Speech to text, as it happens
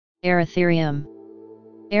Eritherium.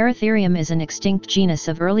 Eritherium is an extinct genus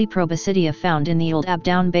of early Proboscidea found in the Ouled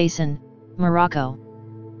Abdoun basin, Morocco.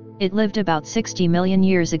 It lived about 60 million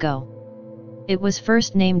years ago. It was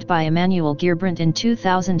first named by Emmanuel Gheerbrant in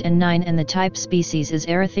 2009 and the type species is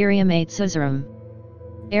Eritherium azzouzorum.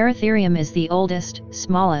 Eritherium is the oldest,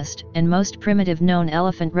 smallest, and most primitive known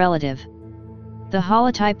elephant relative. The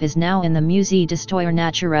holotype is now in the Musée d'Histoire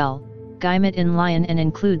Naturelle, Guillemot in lion and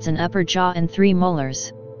includes an upper jaw and 3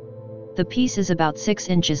 molars. The piece is about 6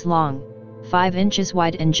 inches long, 5 inches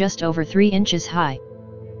wide and just over 3 inches high.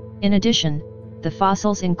 In addition, the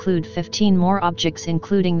fossils include 15 more objects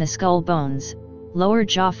including the skull bones, lower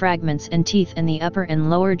jaw fragments and teeth in the upper and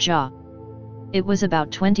lower jaw. It was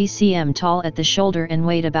about 20 cm tall at the shoulder and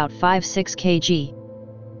weighed about 5-6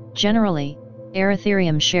 kg. Generally,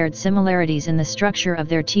 Eritherium shared similarities in the structure of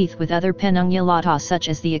their teeth with other penungulata such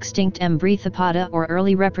as the extinct Embryopoda or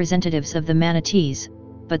early representatives of the manatees,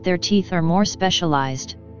 but their teeth are more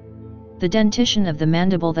specialized. The dentition of the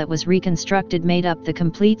mandible that was reconstructed made up the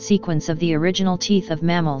complete sequence of the original teeth of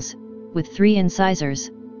mammals, with 3 incisors,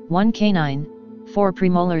 1 canine, 4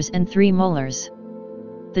 premolars and 3 molars.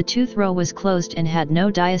 The tooth row was closed and had no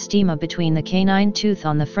diastema between the canine tooth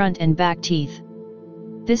on the front and back teeth.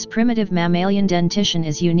 This primitive mammalian dentition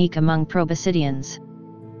is unique among proboscideans.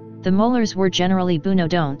 The molars were generally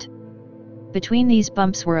bunodont. Between these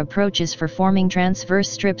bumps were approaches for forming transverse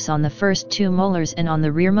strips on the first 2 molars and on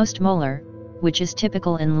the rearmost molar, which is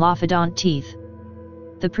typical in lophodont teeth.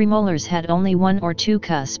 The premolars had only 1 or 2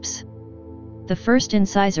 cusps. The first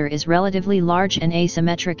incisor is relatively large and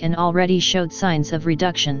asymmetric and already showed signs of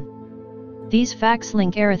reduction. These facts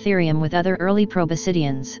link Eritherium with other early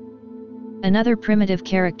proboscideans. Another primitive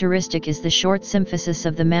characteristic is the short symphysis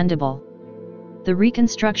of the mandible. The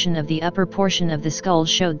reconstruction of the upper portion of the skull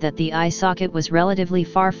showed that the eye socket was relatively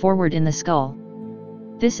far forward in the skull.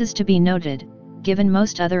 This is to be noted, given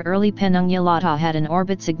most other early penungulata had an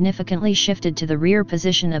orbit significantly shifted to the rear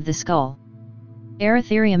position of the skull.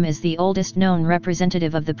 Eritherium is the oldest known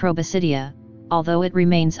representative of the Proboscidea, although it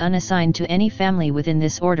remains unassigned to any family within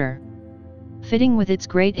this order. Fitting with its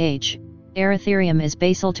great age, Eritherium is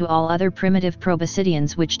basal to all other primitive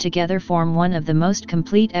proboscideans which together form one of the most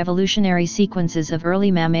complete evolutionary sequences of early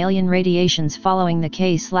mammalian radiations following the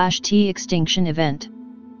K/T extinction event.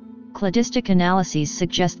 Cladistic analyses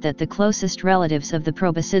suggest that the closest relatives of the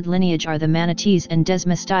proboscid lineage are the manatees and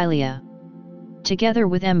Desmostylia. Together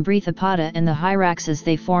with Embryopoda and the hyraxes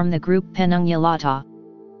they form the group Penungulata.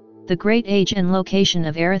 The great age and location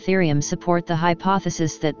of Eritherium support the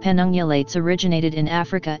hypothesis that penungulates originated in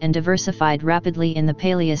Africa and diversified rapidly in the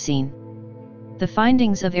Paleocene. The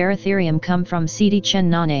findings of Eritherium come from Sidi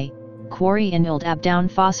Chennane, quarry in Ouled Abdoun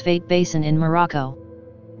phosphate basin in Morocco.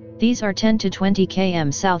 These are 10 to 20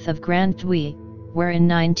 km south of Grand Douai, where in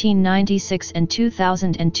 1996 and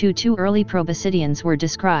 2002 2 early proboscideans were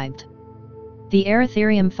described. The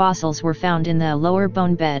Eritherium fossils were found in the lower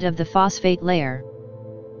bone bed of the phosphate layer.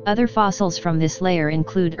 Other fossils from this layer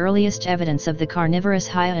include earliest evidence of the carnivorous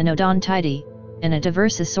Hyaenodontidae, and a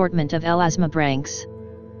diverse assortment of elasmobranchs.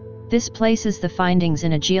 This places the findings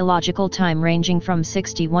in a geological time ranging from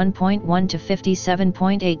 61.1 to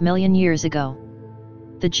 57.8 million years ago.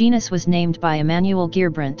 The genus was named by Emmanuel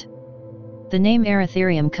Gheerbrant. The name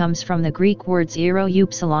Eritherium comes from the Greek words ero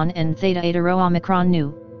upsilon and theta hetero omicron nu,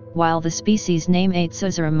 while the species name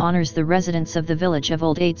azzouzorum honors the residents of the village of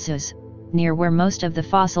Ouled Abdoun, near where most of the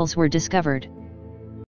fossils were discovered.